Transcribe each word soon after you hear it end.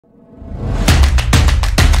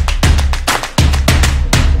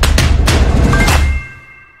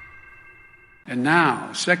And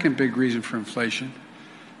now, second big reason for inflation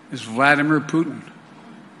is Vladimir Putin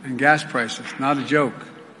and gas prices. Not a joke.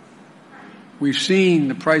 We've seen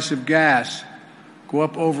the price of gas go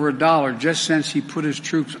up over $1 just since he put his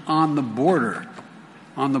troops on the border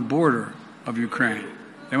of Ukraine.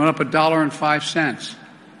 They went up $1.05.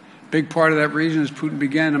 Big part of that reason is Putin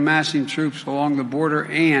began amassing troops along the border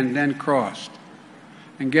and then crossed.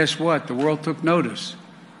 And guess what? The world took notice.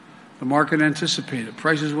 The market anticipated.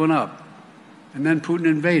 Prices went up. And then Putin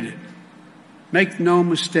invaded. Make no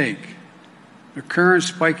mistake, the current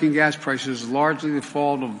spike in gas prices is largely the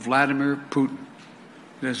fault of Vladimir Putin.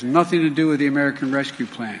 It has nothing to do with the American Rescue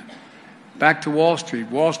Plan. Back to Wall Street.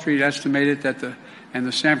 Wall Street estimated that the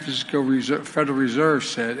San Francisco Federal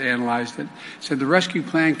Reserve analyzed it, said the rescue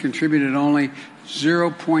plan contributed only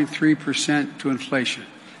 0.3% to inflation.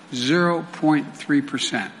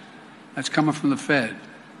 0.3%. That's coming from the Fed.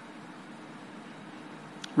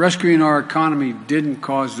 Rescuing our economy didn't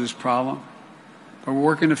cause this problem, but we're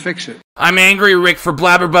working to fix it. I'm Angry Rick for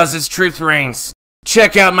Blabberbuzz's Truth Reigns.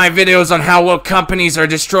 Check out my videos on how woke companies are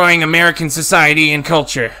destroying American society and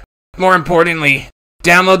culture. More importantly,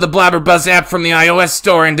 download the Blabberbuzz app from the iOS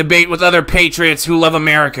store and debate with other patriots who love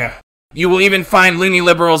America. You will even find loony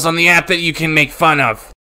liberals on the app that you can make fun of.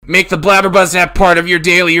 Make the Blabberbuzz app part of your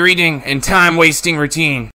daily reading and time-wasting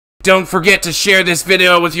routine. Don't forget to share this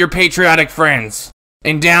video with your patriotic friends.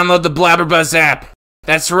 And download the Blabberbuzz app.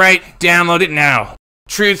 That's right, download it now.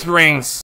 Truth Reigns.